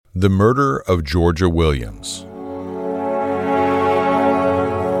The Murder of Georgia Williams.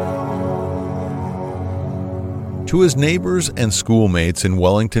 To his neighbors and schoolmates in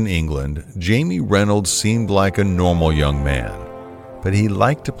Wellington, England, Jamie Reynolds seemed like a normal young man, but he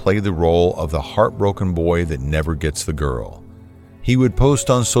liked to play the role of the heartbroken boy that never gets the girl. He would post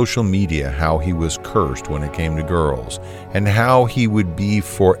on social media how he was cursed when it came to girls, and how he would be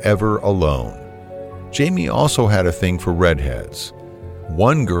forever alone. Jamie also had a thing for redheads.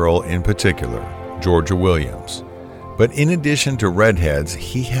 One girl in particular, Georgia Williams. But in addition to redheads,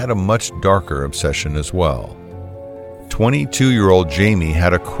 he had a much darker obsession as well. 22-year-old Jamie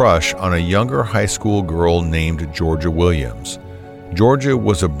had a crush on a younger high school girl named Georgia Williams. Georgia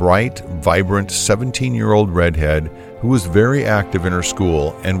was a bright, vibrant 17-year-old redhead who was very active in her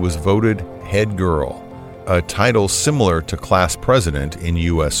school and was voted head girl, a title similar to class president in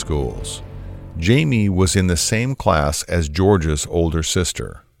U.S. schools. Jamie was in the same class as Georgia's older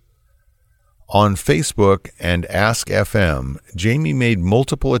sister. On Facebook and Ask FM, Jamie made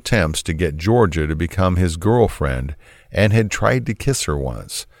multiple attempts to get Georgia to become his girlfriend and had tried to kiss her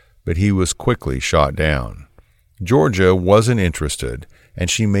once, but he was quickly shot down. Georgia wasn't interested, and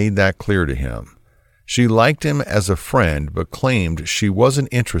she made that clear to him. She liked him as a friend, but claimed she wasn't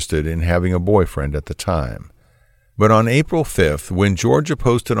interested in having a boyfriend at the time. But on April 5th, when Georgia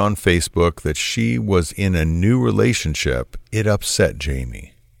posted on Facebook that she was in a new relationship, it upset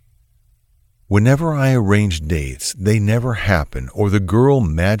Jamie. "Whenever I arrange dates, they never happen or the girl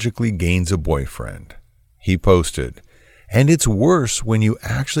magically gains a boyfriend," he posted. "And it's worse when you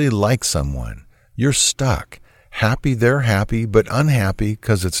actually like someone. You're stuck. Happy they're happy, but unhappy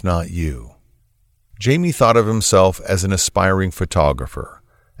because it's not you." Jamie thought of himself as an aspiring photographer.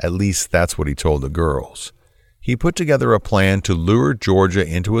 At least that's what he told the girls. He put together a plan to lure Georgia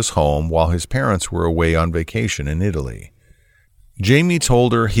into his home while his parents were away on vacation in Italy. Jamie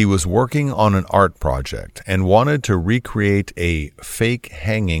told her he was working on an art project and wanted to recreate a fake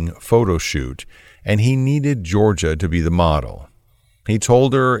hanging photo shoot, and he needed Georgia to be the model. He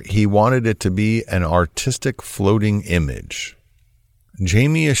told her he wanted it to be an artistic floating image.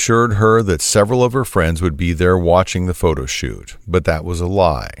 Jamie assured her that several of her friends would be there watching the photo shoot, but that was a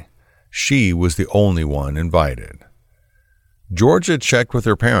lie. She was the only one invited. Georgia checked with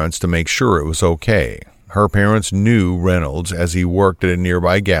her parents to make sure it was okay. Her parents knew Reynolds as he worked at a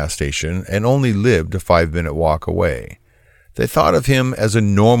nearby gas station and only lived a 5-minute walk away. They thought of him as a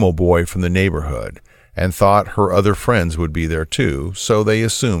normal boy from the neighborhood and thought her other friends would be there too, so they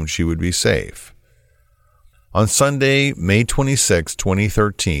assumed she would be safe. On Sunday, May 26,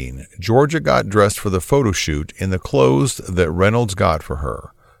 2013, Georgia got dressed for the photo shoot in the clothes that Reynolds got for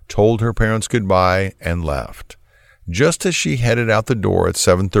her, told her parents goodbye, and left. Just as she headed out the door at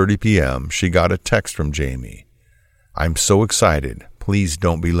 7:30 p.m., she got a text from Jamie. "I'm so excited. Please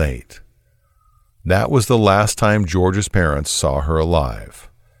don't be late." That was the last time Georgia's parents saw her alive.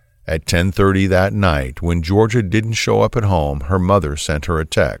 At 10:30 that night, when Georgia didn't show up at home, her mother sent her a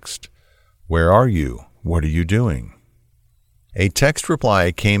text. "Where are you? What are you doing?" A text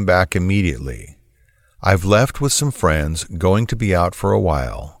reply came back immediately. "I've left with some friends, going to be out for a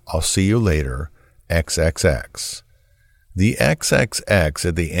while. I'll see you later. XXX." The XXX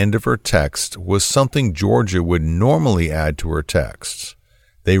at the end of her text was something Georgia would normally add to her texts.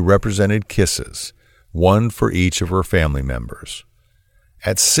 They represented kisses, one for each of her family members.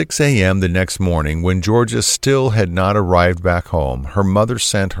 At 6 a.m. the next morning, when Georgia still had not arrived back home, her mother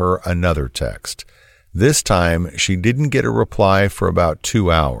sent her another text. This time, she didn't get a reply for about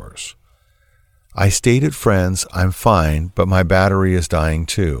 2 hours. "I stayed at friends. I'm fine, but my battery is dying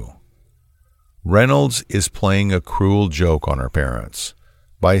too." Reynolds is playing a cruel joke on her parents.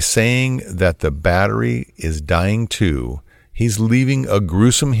 By saying that the battery is dying too, he's leaving a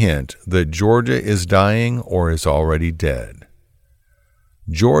gruesome hint that Georgia is dying or is already dead.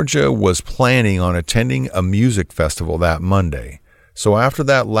 Georgia was planning on attending a music festival that Monday, so after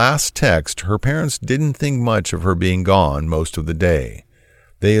that last text, her parents didn't think much of her being gone most of the day.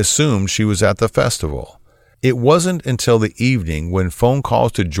 They assumed she was at the festival. It wasn't until the evening when phone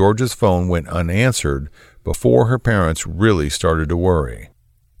calls to Georgia's phone went unanswered before her parents really started to worry.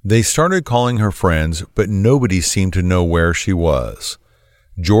 They started calling her friends, but nobody seemed to know where she was.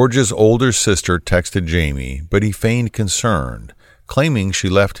 Georgia's older sister texted Jamie, but he feigned concern, claiming she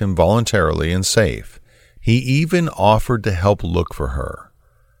left him voluntarily and safe. He even offered to help look for her.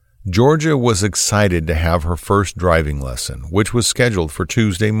 Georgia was excited to have her first driving lesson, which was scheduled for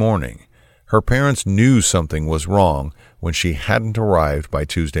Tuesday morning. Her parents knew something was wrong when she hadn't arrived by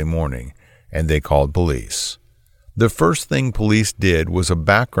Tuesday morning, and they called police. The first thing police did was a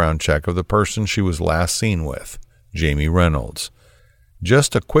background check of the person she was last seen with, Jamie Reynolds.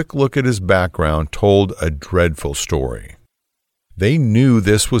 Just a quick look at his background told a dreadful story. They knew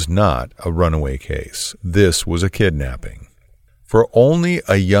this was not a runaway case. This was a kidnapping. For only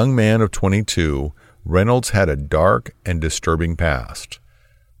a young man of 22, Reynolds had a dark and disturbing past.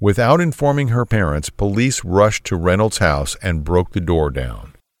 Without informing her parents, police rushed to Reynolds' house and broke the door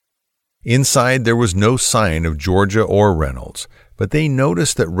down. Inside, there was no sign of Georgia or Reynolds, but they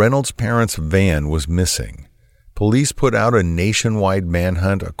noticed that Reynolds' parents' van was missing. Police put out a nationwide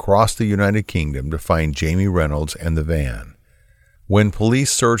manhunt across the United Kingdom to find Jamie Reynolds and the van. When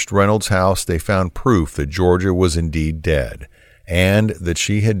police searched Reynolds' house, they found proof that Georgia was indeed dead, and that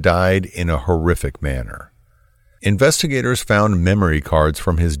she had died in a horrific manner. Investigators found memory cards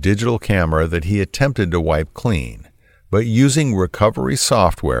from his digital camera that he attempted to wipe clean, but using recovery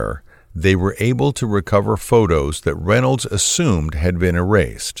software, they were able to recover photos that Reynolds assumed had been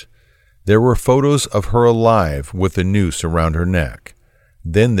erased. There were photos of her alive with a noose around her neck.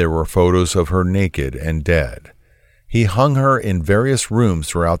 Then there were photos of her naked and dead. He hung her in various rooms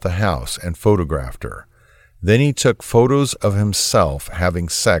throughout the house and photographed her. Then he took photos of himself having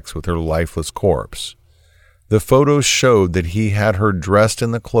sex with her lifeless corpse. The photos showed that he had her dressed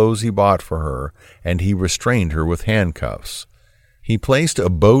in the clothes he bought for her, and he restrained her with handcuffs. He placed a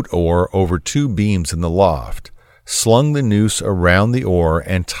boat oar over 2 beams in the loft, slung the noose around the oar,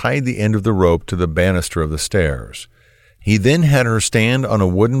 and tied the end of the rope to the banister of the stairs. He then had her stand on a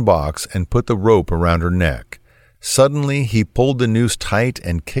wooden box and put the rope around her neck. Suddenly, he pulled the noose tight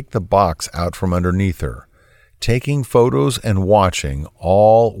and kicked the box out from underneath her, taking photos and watching,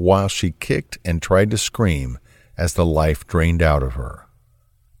 all while she kicked and tried to scream as the life drained out of her.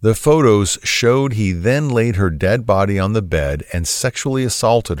 The photos showed he then laid her dead body on the bed and sexually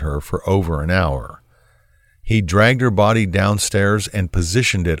assaulted her for over an hour. He dragged her body downstairs and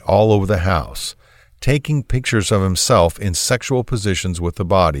positioned it all over the house, taking pictures of himself in sexual positions with the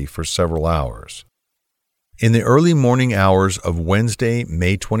body for several hours. In the early morning hours of Wednesday,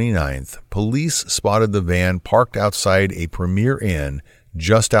 May 29th, police spotted the van parked outside a Premier Inn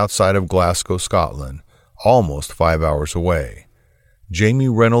just outside of Glasgow, Scotland, almost 5 hours away. Jamie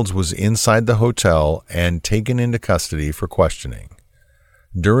Reynolds was inside the hotel and taken into custody for questioning.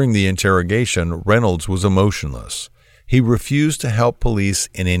 During the interrogation, Reynolds was emotionless. He refused to help police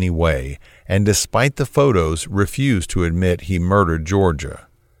in any way, and despite the photos, refused to admit he murdered Georgia.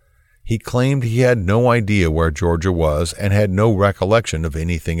 He claimed he had no idea where Georgia was and had no recollection of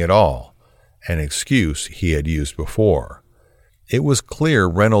anything at all, an excuse he had used before. It was clear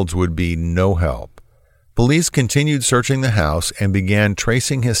Reynolds would be no help. Police continued searching the house and began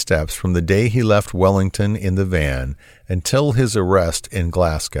tracing his steps from the day he left Wellington in the van until his arrest in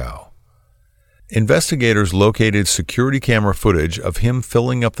Glasgow. Investigators located security camera footage of him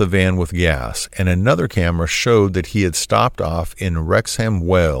filling up the van with gas, and another camera showed that he had stopped off in Wrexham,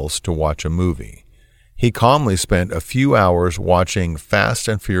 Wales to watch a movie. He calmly spent a few hours watching Fast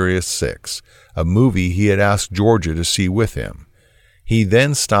and Furious 6, a movie he had asked Georgia to see with him. He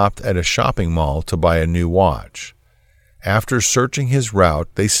then stopped at a shopping mall to buy a new watch. After searching his route,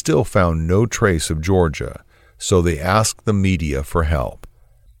 they still found no trace of Georgia, so they asked the media for help.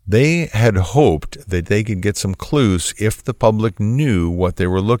 They had hoped that they could get some clues if the public knew what they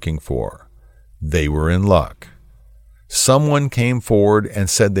were looking for. They were in luck. Someone came forward and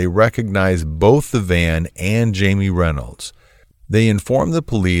said they recognized both the van and Jamie Reynolds. They informed the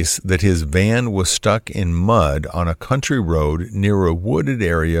police that his van was stuck in mud on a country road near a wooded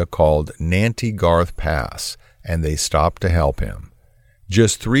area called Nanty Garth Pass, and they stopped to help him.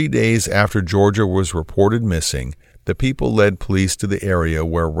 Just 3 days after Georgia was reported missing, the people led police to the area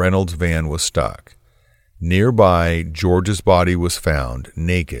where Reynolds' van was stuck. Nearby, Georgia's body was found,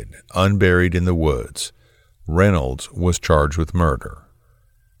 naked, unburied in the woods. Reynolds was charged with murder.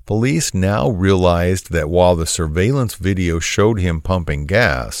 Police now realized that while the surveillance video showed him pumping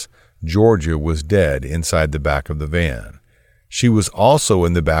gas, Georgia was dead inside the back of the van. She was also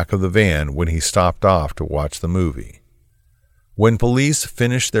in the back of the van when he stopped off to watch the movie. When police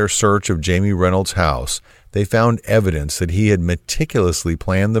finished their search of Jamie Reynolds' house, they found evidence that he had meticulously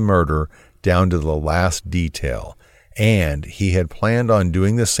planned the murder down to the last detail, and he had planned on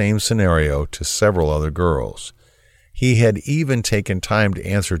doing the same scenario to several other girls. He had even taken time to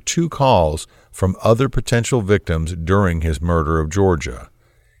answer 2 calls from other potential victims during his murder of Georgia.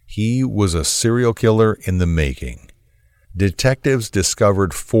 He was a serial killer in the making. Detectives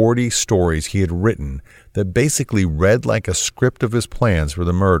discovered 40 stories he had written that basically read like a script of his plans for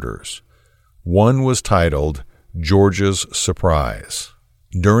the murders. One was titled Georgia's Surprise.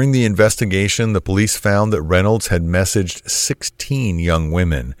 During the investigation, the police found that Reynolds had messaged 16 young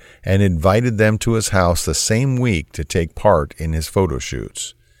women and invited them to his house the same week to take part in his photo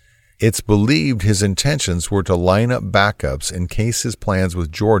shoots. It's believed his intentions were to line up backups in case his plans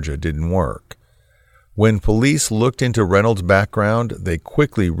with Georgia didn't work. When police looked into Reynolds' background, they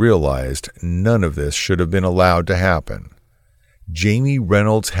quickly realized none of this should have been allowed to happen. Jamie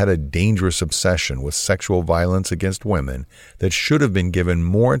Reynolds had a dangerous obsession with sexual violence against women that should have been given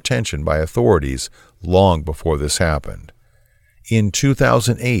more attention by authorities long before this happened. In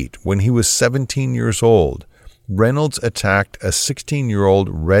 2008, when he was 17 years old, Reynolds attacked a 16-year-old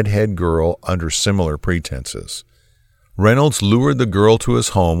redhead girl under similar pretenses. Reynolds lured the girl to his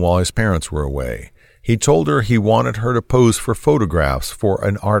home while his parents were away. He told her he wanted her to pose for photographs for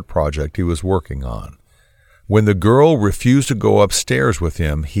an art project he was working on. When the girl refused to go upstairs with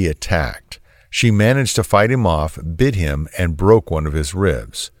him, he attacked. She managed to fight him off, bit him, and broke one of his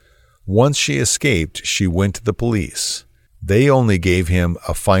ribs. Once she escaped, she went to the police. They only gave him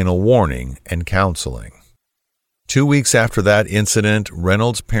a final warning and counseling. 2 weeks after that incident,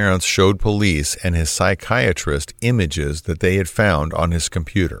 Reynolds' parents showed police and his psychiatrist images that they had found on his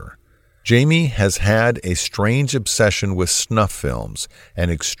computer. Jamie has had a strange obsession with snuff films and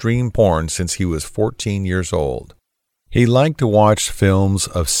extreme porn since he was 14 years old. He liked to watch films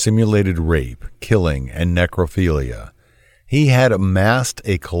of simulated rape, killing, and necrophilia. He had amassed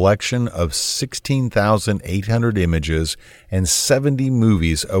a collection of 16,800 images and 70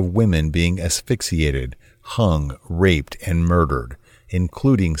 movies of women being asphyxiated, hung, raped, and murdered,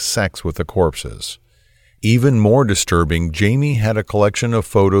 including sex with the corpses. Even more disturbing, Jamie had a collection of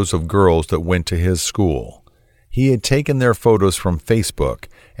photos of girls that went to his school. He had taken their photos from Facebook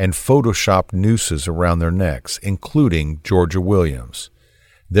and photoshopped nooses around their necks, including Georgia Williams.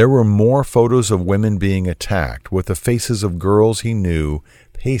 There were more photos of women being attacked, with the faces of girls he knew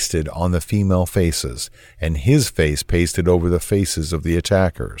pasted on the female faces, and his face pasted over the faces of the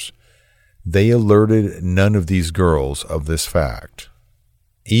attackers. They alerted none of these girls of this fact.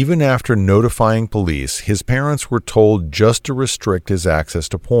 Even after notifying police, his parents were told just to restrict his access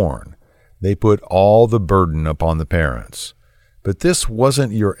to porn. They put all the burden upon the parents. But this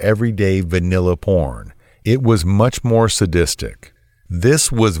wasn't your everyday vanilla porn. It was much more sadistic.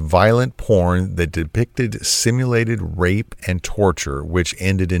 This was violent porn that depicted simulated rape and torture, which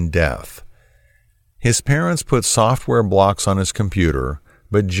ended in death. His parents put software blocks on his computer,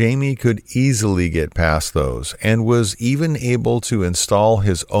 but Jamie could easily get past those and was even able to install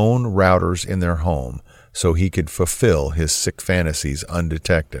his own routers in their home so he could fulfill his sick fantasies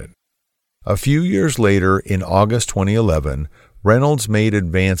undetected. A few years later, in August 2011, Reynolds made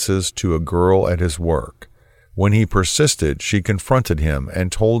advances to a girl at his work. When he persisted, she confronted him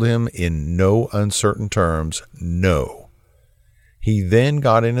and told him in no uncertain terms, no. He then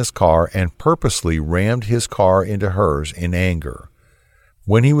got in his car and purposely rammed his car into hers in anger.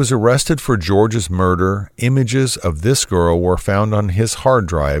 When he was arrested for Georgia's murder, images of this girl were found on his hard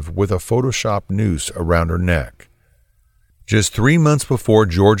drive with a Photoshop noose around her neck. Just 3 months before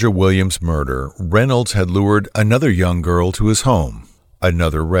Georgia Williams' murder, Reynolds had lured another young girl to his home,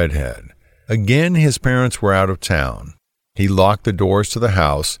 another redhead. Again, his parents were out of town. He locked the doors to the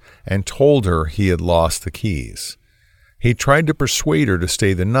house and told her he had lost the keys. He tried to persuade her to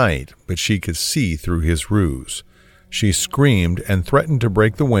stay the night, but she could see through his ruse. She screamed and threatened to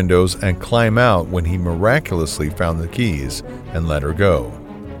break the windows and climb out when he miraculously found the keys and let her go.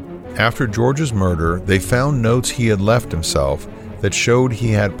 After George's murder, they found notes he had left himself that showed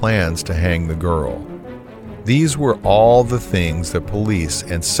he had plans to hang the girl. These were all the things that police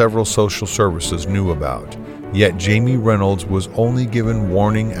and several social services knew about, yet Jamie Reynolds was only given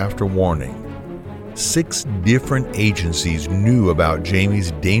warning after warning. 6 different agencies knew about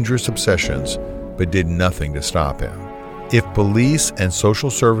Jamie's dangerous obsessions, but did nothing to stop him. If police and social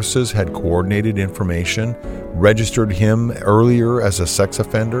services had coordinated information, registered him earlier as a sex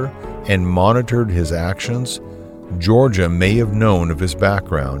offender, and monitored his actions, Georgia may have known of his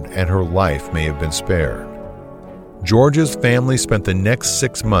background and her life may have been spared. Georgia's family spent the next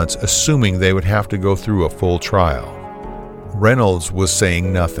 6 months assuming they would have to go through a full trial. Reynolds was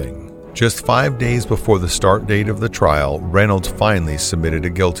saying nothing. Just 5 days before the start date of the trial, Reynolds finally submitted a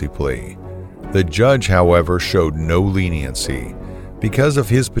guilty plea. The judge, however, showed no leniency. Because of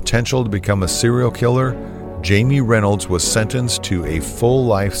his potential to become a serial killer, Jamie Reynolds was sentenced to a full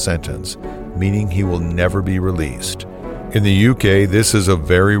life sentence, meaning he will never be released. In the UK, this is a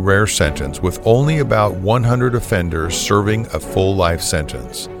very rare sentence, with only about 100 offenders serving a full life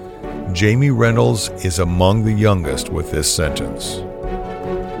sentence. Jamie Reynolds is among the youngest with this sentence.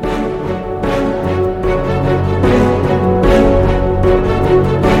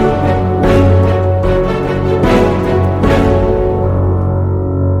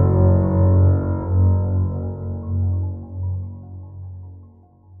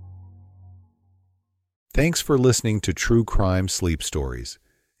 Thanks for listening to True Crime Sleep Stories.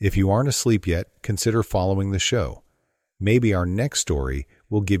 If you aren't asleep yet, consider following the show. Maybe our next story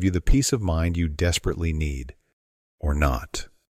will give you the peace of mind you desperately need. Or not.